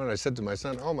arms around her. I said to my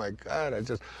son, oh my God, I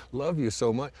just love you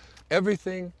so much.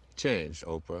 Everything changed,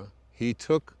 Oprah. He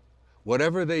took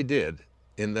whatever they did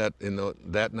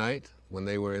that night when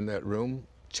they were in that room,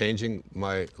 changing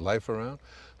my life around.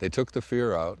 They took the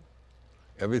fear out.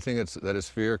 Everything that is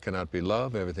fear cannot be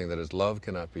love. Everything that is love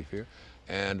cannot be fear.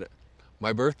 And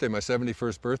my birthday, my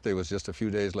 71st birthday, was just a few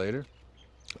days later.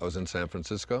 I was in San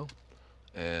Francisco,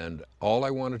 and all I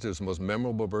wanted to, it was the most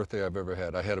memorable birthday I've ever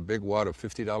had. I had a big wad of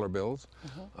 $50 bills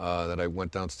that I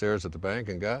went downstairs at the bank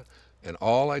and got, and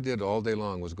all I did all day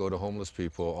long was go to homeless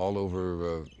people all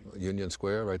over Union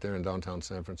Square, right there in downtown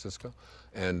San Francisco,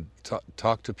 and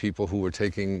talk to people who were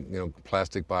taking,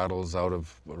 plastic bottles out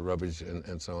of rubbish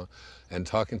and so on, and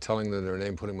telling them their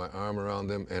name, putting my arm around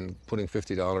them, and putting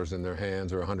 $50 in their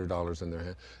hands or $100 in their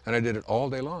hand. And I did it all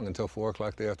day long until 4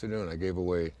 o'clock the afternoon. I gave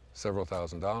away several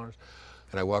 $1,000s,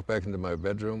 and I walked back into my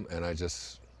bedroom and I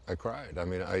cried. I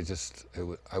mean,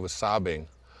 I was sobbing.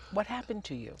 What happened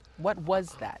to you? What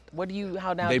was that?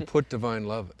 They put divine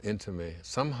love into me.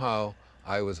 Somehow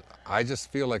I just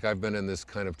feel like I've been in this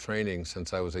kind of training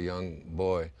since I was a young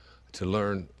boy to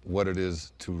learn what it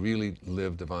is to really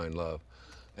live divine love.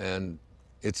 And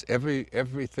it's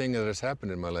everything that has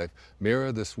happened in my life.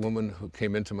 Mira, this woman who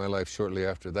came into my life shortly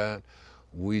after that,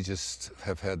 we just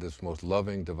have had this most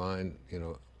loving, divine,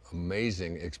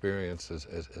 amazing experience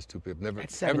as two people. Never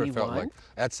ever felt like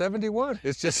at 71.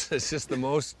 It's just the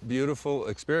most beautiful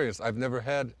experience. I've never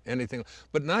had anything,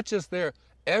 but not just there.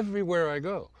 Everywhere I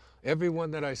go,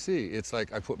 everyone that I see, it's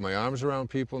like I put my arms around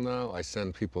people now. I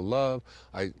send people love.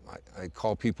 I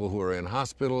call people who are in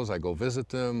hospitals. I go visit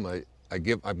them.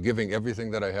 I'm giving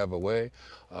everything that I have away.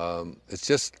 It's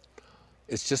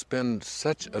just been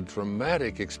such a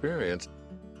dramatic experience.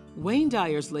 Wayne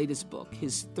Dyer's latest book,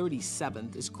 his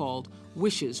 37th, is called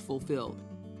Wishes Fulfilled.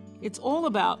 It's all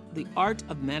about the art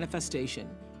of manifestation,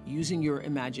 using your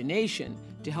imagination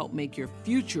to help make your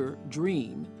future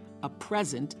dream a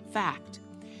present fact.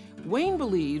 Wayne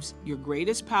believes your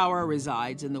greatest power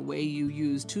resides in the way you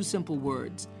use 2 simple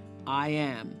words, I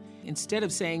am. Instead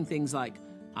of saying things like,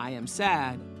 I am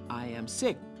sad, I am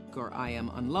sick, or I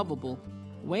am unlovable,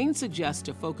 Wayne suggests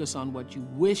to focus on what you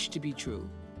wish to be true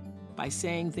by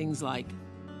saying things like,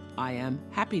 I am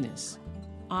happiness,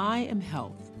 I am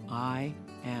health, I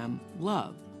am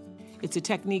love. It's a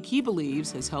technique he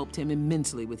believes has helped him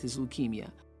immensely with his leukemia.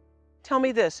 Tell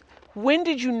me this, when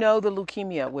did you know the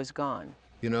leukemia was gone?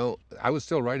 I was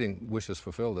still writing Wishes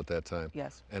Fulfilled at that time.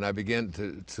 Yes. And I began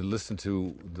to listen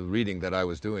to the reading that I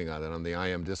was doing on the I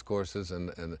Am discourses,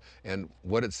 and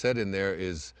what it said in there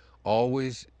is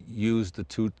always use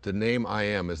the name I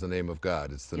am is the name of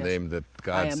God. It's the name that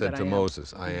God said to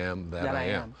Moses, I am that I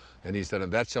am. And he said,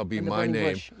 and that shall be my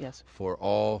name for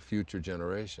all future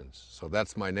generations. So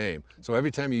that's my name. So every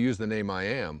time you use the name I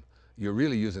am, you're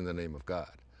really using the name of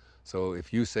God. So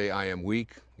if you say, I am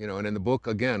weak, and in the book,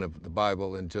 again, of the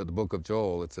Bible, in the book of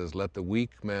Joel, it says, let the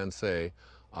weak man say,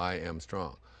 I am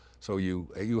strong. So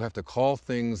you have to call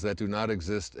things that do not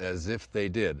exist as if they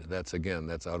did. That's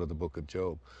out of the book of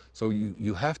Job. So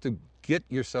you have to get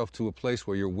yourself to a place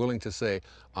where you're willing to say,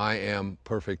 I am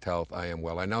perfect health, I am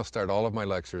well. I now start all of my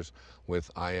lectures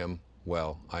with, I am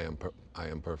well, I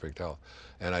am perfect health.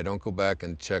 And I don't go back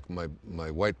and check my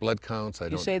white blood counts.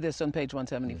 You say this on page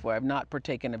 174. I've not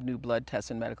partaken of new blood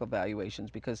tests and medical evaluations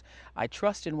because I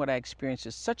trust in what I experienced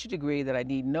to such a degree that I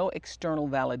need no external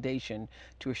validation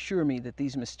to assure me that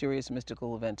these mysterious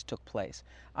mystical events took place.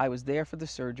 I was there for the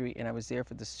surgery and I was there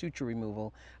for the suture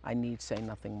removal. I need say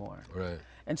nothing more. Right.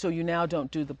 And so you now don't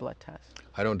do the blood test?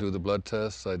 I don't do the blood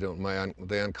tests. The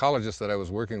oncologist that I was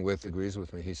working with agrees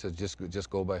with me. He says, just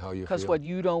go by how you feel. Because what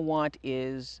you don't want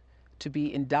is to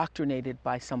be indoctrinated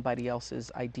by somebody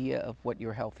else's idea of what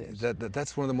your health is.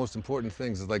 That's one of the most important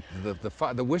things. Is like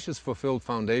the Wishes Fulfilled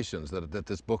foundations that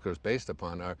this book is based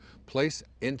upon are place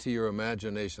into your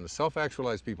imagination.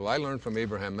 Self-actualized people. I learned from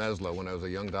Abraham Maslow when I was a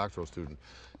young doctoral student.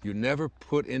 You never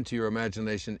put into your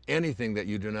imagination anything that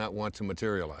you do not want to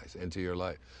materialize into your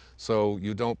life. So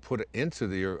you don't put into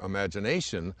your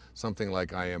imagination something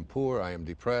like, I am poor, I am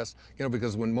depressed.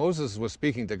 Because when Moses was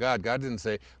speaking to God, God didn't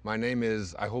say, my name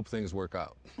is, I hope things work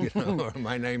out, or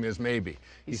my name is maybe.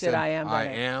 He said, I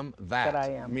am that. I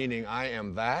am. Meaning I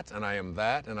am that, and I am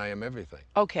that, and I am everything.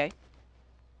 Okay.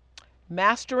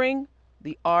 Mastering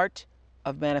the art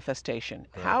of manifestation.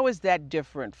 Right. How is that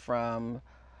different from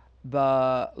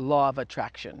the law of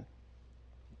attraction?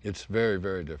 It's very,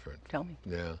 very different. Tell me.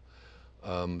 Yeah.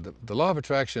 The law of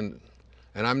attraction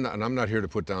And I'm not here to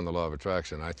put down the law of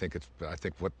attraction. I think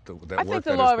what that work I think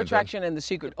the that law has of been attraction and The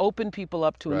Secret opened people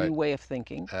up to a Right. new way of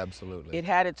thinking. Absolutely. It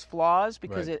had its flaws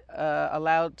because Right. it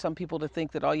allowed some people to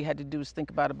think that all you had to do is think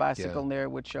about a bicycle Yeah. and there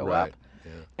it would show Right. up.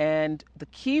 Yeah. And the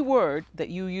key word that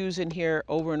you use in here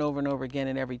over and over and over again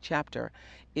in every chapter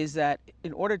is that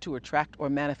in order to attract or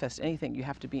manifest anything, you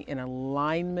have to be in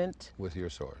alignment With your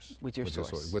source. with your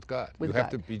source. With God. With you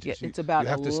have God. to be. Yeah, it's about You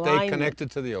have to stay alignment.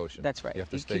 connected to the ocean. That's right. You have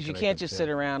to stay Because you connected. can't just Yeah. sit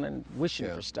around and wishing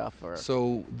Yeah. for stuff. Or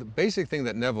So the basic thing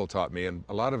that Neville taught me, and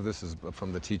a lot of this is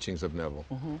from the teachings of Neville,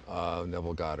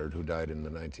 Neville Goddard, who died in the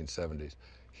 1970s.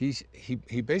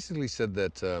 He basically said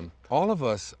that all of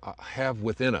us have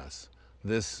within us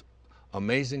this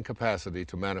amazing capacity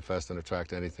to manifest and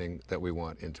attract anything that we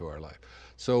want into our life.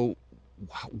 So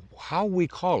how we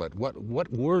call it,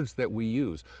 what words that we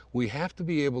use, we have to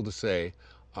be able to say,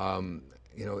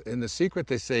 in The Secret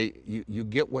they say you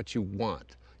get what you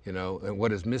want, and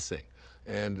what is missing.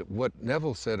 And what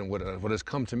Neville said, and what has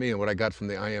come to me, and what I got from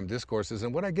the I Am discourses,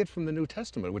 and what I get from the New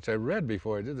Testament, which I read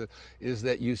before I did this, is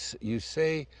that you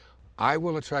say, I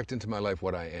will attract into my life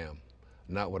what I am,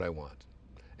 not what I want.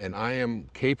 And I am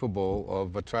capable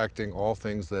of attracting all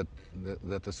things that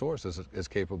the source is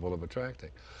capable of attracting.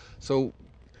 So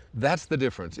that's the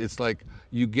difference. It's like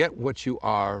you get what you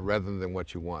are rather than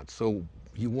what you want. So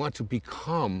you want to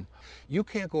become. You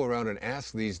can't go around and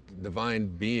ask these divine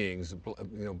beings,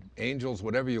 angels,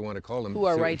 whatever you want to call them, who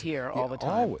are right here all the time.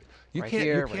 Always. You Right can't.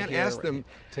 here, You right can't here, ask right them here.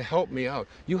 to help me out.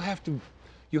 You have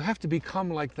to become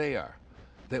like they are.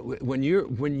 That when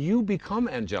you become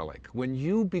angelic, when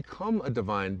you become a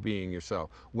divine being yourself,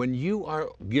 when you are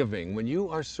giving, when you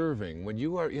are serving, when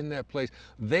you are in that place,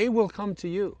 they will come to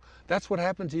you. That's what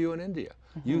happened to you in India.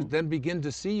 You then begin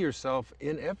to see yourself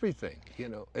in everything.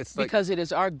 It's like, because it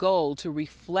is our goal to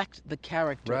reflect the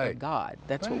character Right. of God.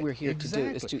 That's what Right, we're here to do,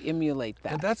 is exactly. to emulate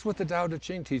that. and that's what the Tao Te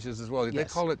Ching teaches as well. They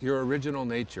Yes. call it your original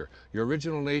nature. Your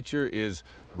original nature is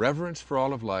reverence for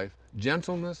all of life,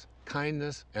 gentleness,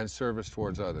 kindness, and service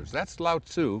towards others. That's Lao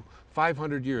Tzu,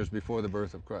 500 years before the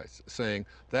birth of Christ, saying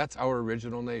that's our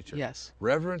original nature. Yes.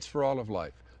 Reverence for all of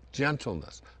life,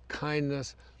 gentleness,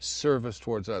 kindness, service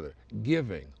towards others,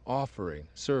 giving, offering,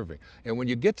 serving. And when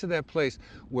you get to that place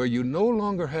where you no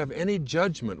longer have any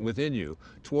judgment within you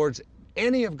towards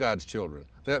any of God's children,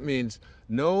 that means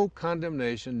no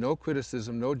condemnation, no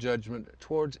criticism, no judgment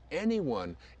towards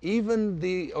anyone, even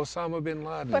the Osama bin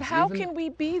Laden. But how can we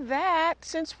be that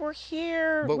since we're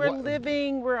here, But we're what-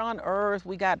 living, we're on Earth,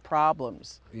 we got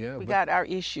problems. Yeah, we but- got our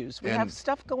issues. We and- have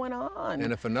stuff going on.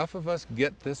 And if enough of us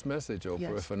get this message, Oprah,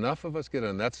 Yes. if enough of us get it,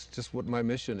 and that's just what my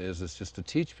mission is just to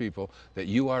teach people that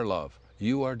you are love,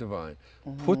 you are divine.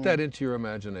 Put that into your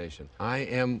imagination. I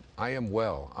am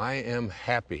well, I am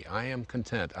happy, I am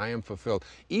content, I am fulfilled.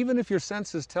 Even if your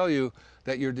senses tell you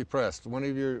that you're depressed. One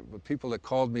of your people that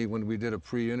called me when we did a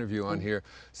pre-interview on here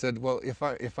said, well,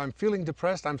 if I'm feeling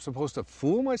depressed, I'm supposed to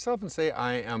fool myself and say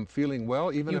I am feeling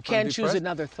well, even you if I'm can depressed. choose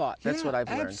another thought. That's Yeah, what I've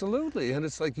learned. Absolutely. And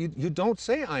it's like you don't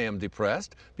say I am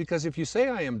depressed, because if you say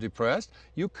I am depressed,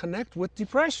 you connect with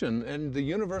depression, and the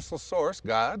universal source,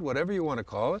 God, whatever you want to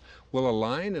call it, will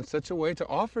align in such a way to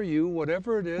offer you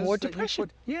whatever it is. More that you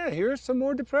depression. Yeah, here's some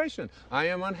more depression. I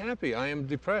am unhappy. I am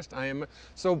depressed.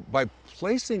 So by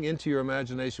placing into your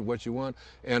imagination what you want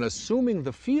and assuming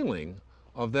the feeling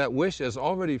of that wish as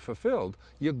already fulfilled,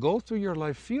 you go through your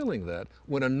life feeling that.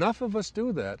 When enough of us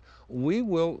do that, we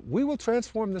will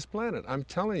transform this planet. I'm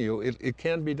telling you, it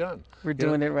can be done. We're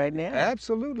doing it right now.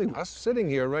 Absolutely. Us sitting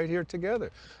here, right here together.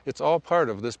 It's all part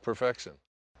of this perfection.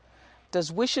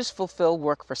 Does wishes fulfill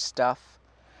work for stuff,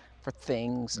 for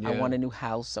things? I Yeah. want a new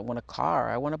house. I want a car.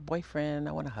 I want a boyfriend.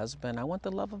 I want a husband. I want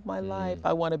the love of my life.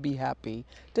 I want to be happy.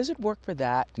 Does it work for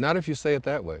that? Not if you say it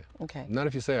that way. Okay. Not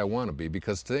if you say I want to be,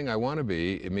 because saying I want to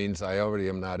be, it means I already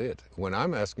am not it. What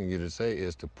I'm asking you to say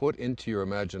is to put into your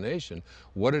imagination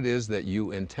what it is that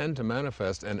you intend to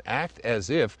manifest and act as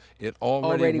if it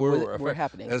already were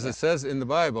happening, As yeah. it says in the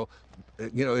Bible,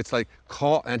 it's like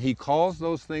and he calls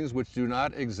those things which do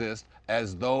not exist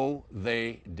as though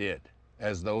they did.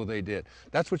 As though they did.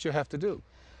 That's what you have to do.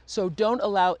 So don't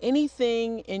allow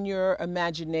anything in your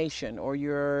imagination or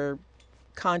your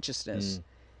consciousness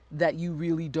that you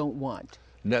really don't want.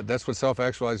 That's what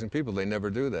self-actualizing people, they never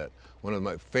do that. One of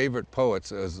my favorite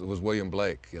poets was William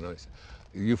Blake.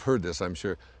 You've heard this, I'm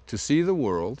sure. To see the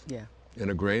world Yeah, in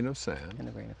a grain of sand, in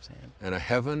a grain of sand. and a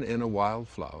heaven in a wild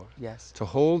flower. Yes. To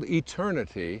hold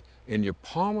eternity in your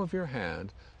palm of your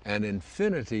hand and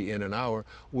infinity in an hour,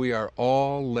 we are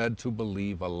all led to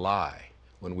believe a lie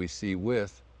when we see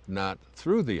with, not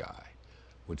through the eye,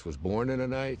 which was born in a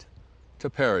night to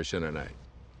perish in a night,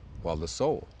 while the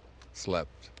soul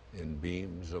slept in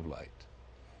beams of light.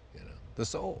 You know, the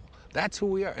soul. That's who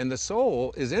we are. And the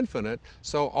soul is infinite,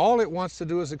 so all it wants to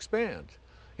do is expand.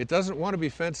 It doesn't want to be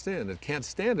fenced in. It can't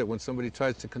stand it when somebody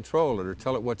tries to control it or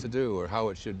tell it what to do or how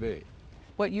it should be.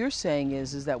 What you're saying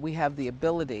is that we have the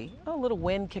ability, oh, a little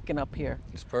wind kicking up here.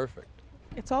 It's perfect.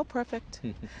 It's all perfect.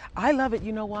 I love it.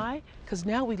 You know why? Because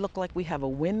now we look like we have a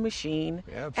wind machine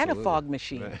and a fog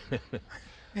machine.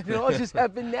 And it all just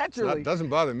happened naturally. It doesn't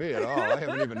bother me at all. I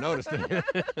haven't even noticed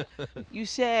it. You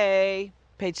say,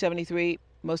 page 73,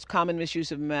 most common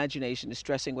misuse of imagination is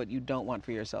stressing what you don't want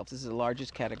for yourself. This is the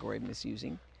largest category of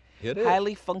misusing. It is.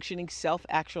 Highly functioning,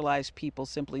 self-actualized people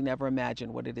simply never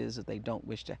imagine what it is that they don't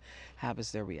wish to have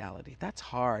as their reality. That's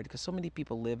hard because so many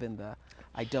people live in the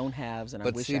I don't haves and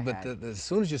I wish I had. But as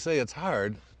soon as you say it's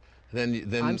hard, then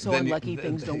I'm so unlucky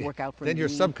things don't work out for me. Then your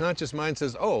subconscious mind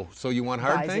says, "Oh, so you want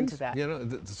hard Buys things? into that. You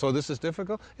know, so this is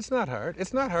difficult." It's not hard.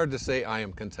 It's not hard to say, "I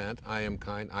am content. I am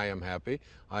kind. I am happy.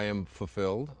 I am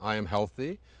fulfilled. I am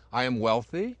healthy. I am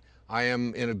wealthy. I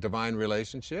am in a divine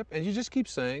relationship," and you just keep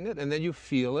saying it, and then you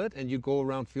feel it, and you go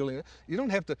around feeling it. You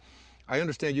don't have to. I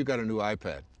understand you got a new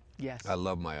iPad. Yes. I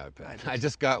love my iPad. I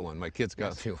just got one. My kids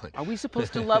got me one. Are we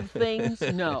supposed to love things?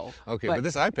 No. Okay, but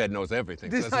this iPad knows everything.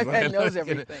 This iPad knows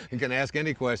everything. You can ask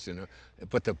any question.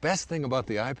 But the best thing about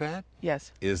the iPad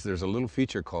is there's a little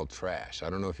feature called trash.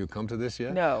 I don't know if you've come to this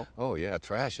yet. No. Oh yeah,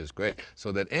 trash is great.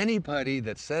 So that anybody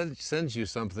that sends you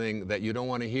something that you don't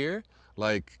want to hear,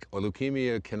 like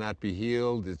leukemia cannot be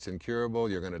healed, it's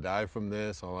incurable, you're going to die from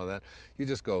this, all of that, you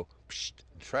just go, psh,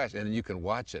 trash, and you can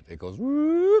watch it. It goes,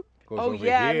 whoop. Oh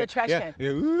yeah, here. the trash can.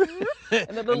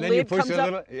 And the little lid comes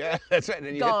up. Yeah, that's right. And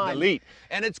then you hit delete,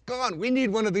 and it's gone. We need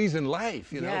one of these in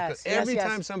life, you know. Yes, every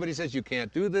time somebody says you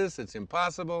can't do this, it's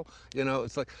impossible. You know,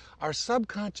 it's like our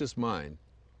subconscious mind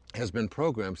has been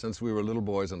programmed since we were little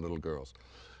boys and little girls.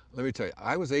 Let me tell you,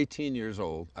 I was 18 years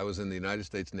old. I was in the United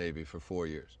States Navy for 4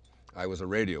 years. I was a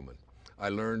radioman. I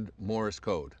learned Morse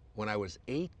code. When I was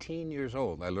 18 years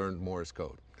old, I learned Morse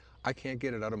code. I can't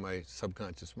get it out of my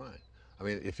subconscious mind. I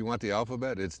mean, if you want the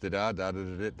alphabet, it's da da da da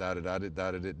da da da da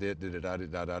da da da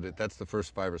da da da. That's the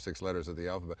first 5 or 6 letters of the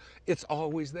alphabet. It's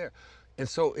always there. And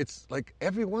so it's like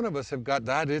every one of us have got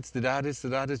da-dits, da-dits,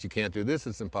 da-dits. You can't do this,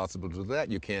 it's impossible to do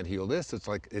that. You can't heal this. It's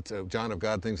like, it's a John of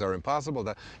God, things are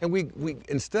impossible. And we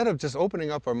instead of just opening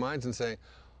up our minds and saying,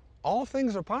 all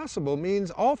things are possible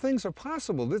means all things are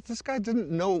possible. This guy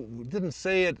didn't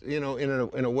say it, you know,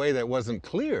 in a way that wasn't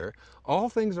clear. All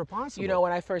things are possible. You know,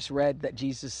 when I first read that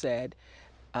Jesus said,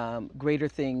 greater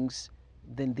things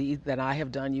than I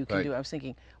have done, you can do. I was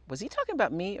thinking, was he talking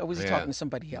about me or was he talking to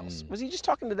somebody else? Was he just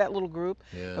talking to that little group?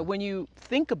 But when you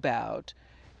think about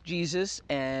Jesus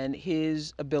and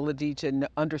his ability to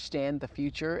understand the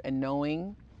future and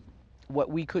knowing what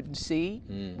we couldn't see,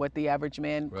 what the average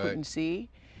man couldn't see,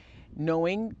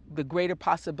 knowing the greater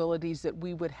possibilities that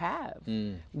we would have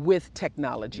with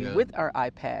technology, with our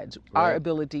iPads, our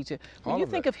ability to, when you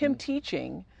think of him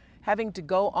teaching, having to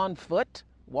go on foot,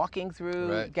 walking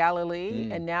through Galilee,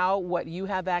 and now what you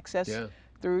have access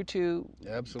through to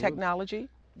technology.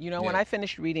 You know, when I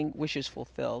finished reading Wishes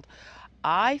Fulfilled,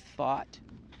 I thought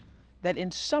that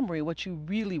in summary, what you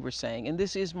really were saying, and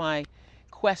this is my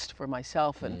quest for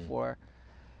myself and for,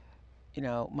 you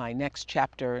know, my next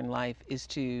chapter in life, is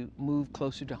to move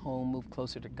closer to home, move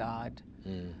closer to God,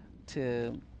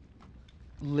 to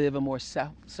live a more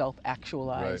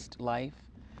self-actualized life.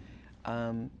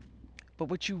 But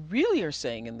what you really are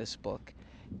saying in this book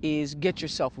is get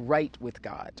yourself right with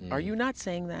God. Are you not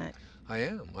saying that? I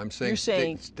am. I'm saying, you're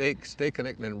saying stay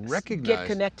connected and recognize. Get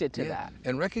connected to that.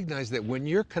 And recognize that when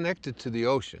you're connected to the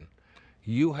ocean,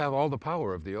 you have all the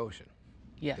power of the ocean.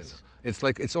 Yes. You know? It's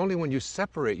like, it's only when you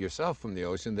separate yourself from the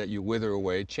ocean that you wither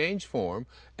away, change form,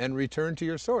 and return to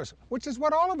your source, which is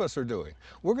what all of us are doing.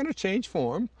 We're going to change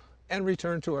form and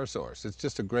return to our source. It's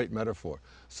just a great metaphor.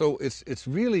 So it's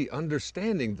really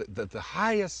understanding that the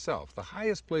highest self, the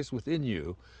highest place within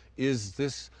you, is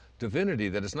this divinity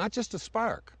that is not just a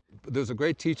spark. There's a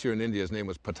great teacher in India, his name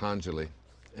was Patanjali,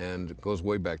 and it goes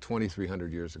way back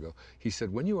 2,300 years ago. He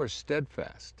said, when you are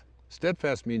steadfast,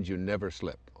 steadfast means you never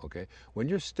slip, okay? When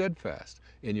you're steadfast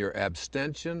in your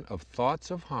abstention of thoughts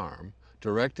of harm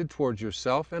directed towards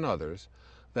yourself and others,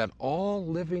 that all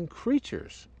living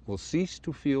creatures will cease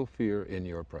to feel fear in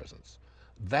your presence.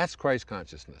 That's Christ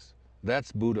consciousness.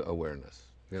 That's Buddha awareness.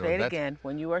 You know, say it again.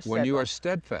 When you are steadfast. When you are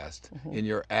steadfast in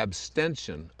your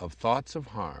abstention of thoughts of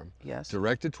harm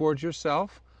directed towards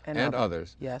yourself and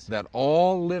others, that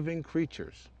all living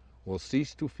creatures will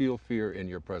cease to feel fear in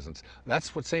your presence.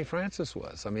 That's what St. Francis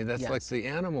was. I mean, that's like the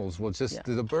animals will just,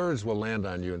 the birds will land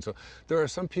on you. And so there are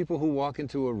some people who walk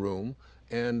into a room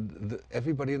and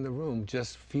everybody in the room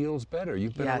just feels better.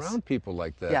 You've been Yes. around people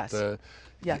like that. Yes.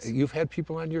 Yes. You've had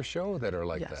people on your show that are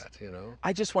like Yes. that, you know?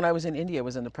 When I was in India,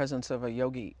 was in the presence of a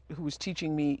yogi who was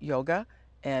teaching me yoga.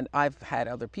 And I've had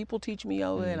other people teach me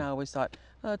yoga, and I always thought,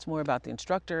 oh, it's more about the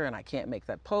instructor, and I can't make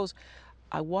that pose.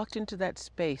 I walked into that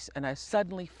space, and I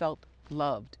suddenly felt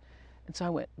loved. And so I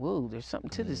went, whoa, there's something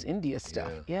to this India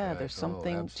stuff. Yeah, right. There's Oh,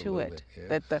 something to it. absolutely,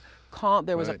 yeah. That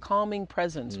there was a Right. calming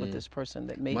presence with this person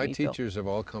that made My me feel. teachers have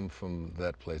all come from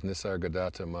that place.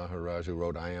 Nisargadatta Maharaj, who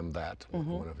wrote I Am That,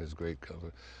 one of his great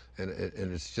covers. And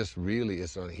it's just really,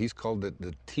 he's called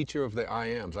the teacher of the I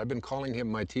Ams. I've been calling him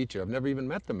my teacher. I've never even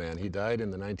met the man. He died in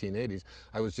the 1980s.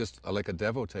 I was just like a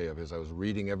devotee of his. I was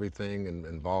reading everything and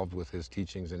involved with his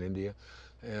teachings in India.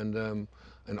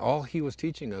 And all he was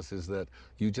teaching us is that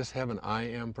you just have an I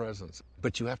am presence,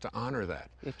 but you have to honor that.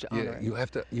 You have to honor it.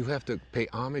 You have to pay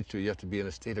homage to it. You have to be in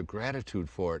a state of gratitude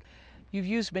for it. You've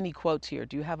used many quotes here.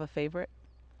 Do you have a favorite?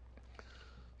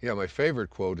 Yeah, my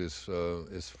favorite quote is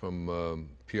from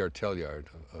Pierre Teilhard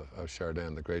of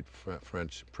Chardin, the great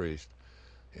French priest.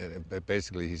 And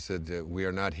basically, he said, "We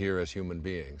are not here as human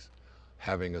beings,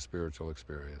 having a spiritual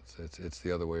experience. It's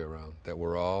the other way around. That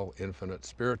we're all infinite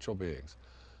spiritual beings,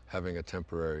 having a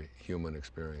temporary human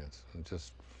experience, and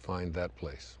just find that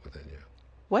place within you."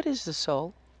 What is the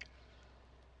soul?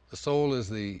 The soul is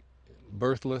the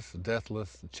birthless,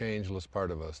 deathless, changeless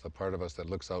part of us, the part of us that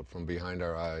looks out from behind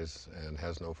our eyes and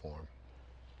has no form.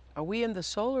 Are we in the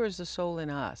soul, or is the soul in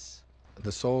us?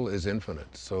 The soul is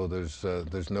infinite, so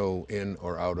there's no in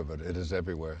or out of it. It is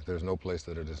everywhere. There's no place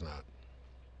that it is not.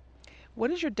 What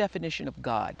is your definition of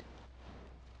God?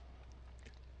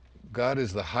 God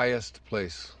is the highest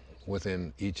place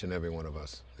within each and every one of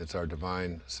us. It's our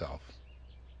divine self.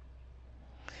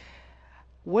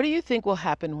 What do you think will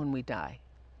happen when we die?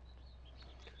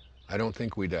 I don't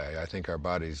think we die. I think our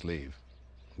bodies leave,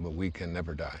 but we can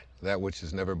never die. That which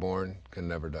is never born can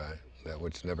never die. That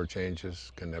which never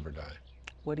changes can never die.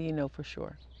 What do you know for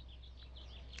sure?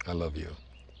 I love you,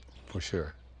 for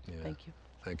sure. Yeah. Thank you.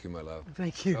 Thank you, my love.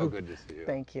 Thank you. So good to see you.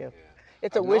 Thank you. Yeah.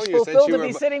 It's a I've wish known you since fulfilled you to were be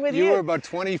about- sitting with You you. were about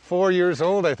 24 years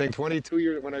old, I think. 22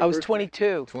 years when I was first-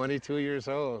 22. 22 years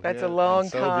old. That's yeah. a long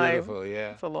so time. Beautiful,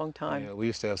 yeah. It's a long time. Yeah, we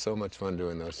used to have so much fun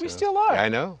doing those We shows. still are. I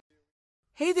know.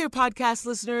 Hey there, podcast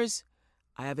listeners.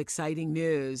 I have exciting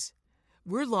news.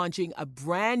 We're launching a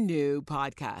brand new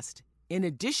podcast. In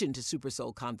addition to Super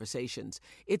Soul Conversations,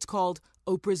 it's called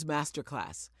Oprah's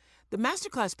Masterclass. The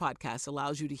Masterclass podcast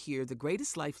allows you to hear the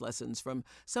greatest life lessons from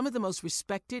some of the most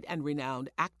respected and renowned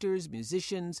actors,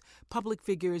 musicians, public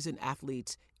figures, and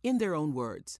athletes in their own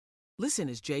words. Listen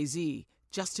as Jay-Z,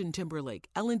 Justin Timberlake,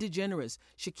 Ellen DeGeneres,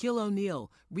 Shaquille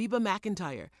O'Neal, Reba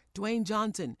McEntire, Dwayne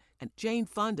Johnson, and Jane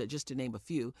Fonda, just to name a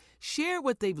few, share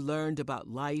what they've learned about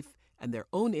life and their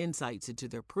own insights into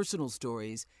their personal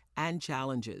stories and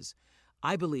challenges.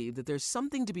 I believe that there's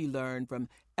something to be learned from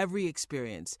every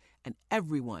experience, and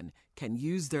everyone can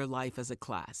use their life as a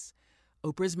class.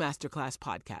 Oprah's Masterclass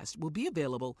podcast will be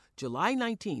available July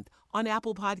 19th on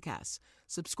Apple Podcasts.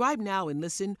 Subscribe now and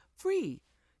listen free.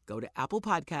 Go to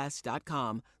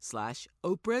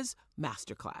applepodcast.com/Oprah's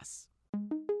Masterclass.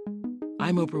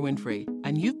 I'm Oprah Winfrey,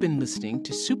 and you've been listening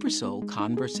to Super Soul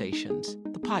Conversations,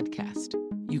 the podcast.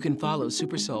 You can follow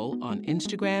Super Soul on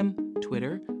Instagram,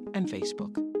 Twitter, and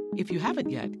Facebook. If you haven't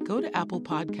yet, go to Apple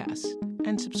Podcasts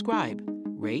and subscribe,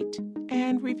 rate,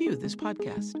 and review this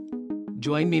podcast.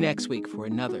 Join me next week for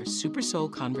another Super Soul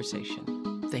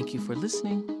Conversation. Thank you for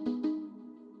listening.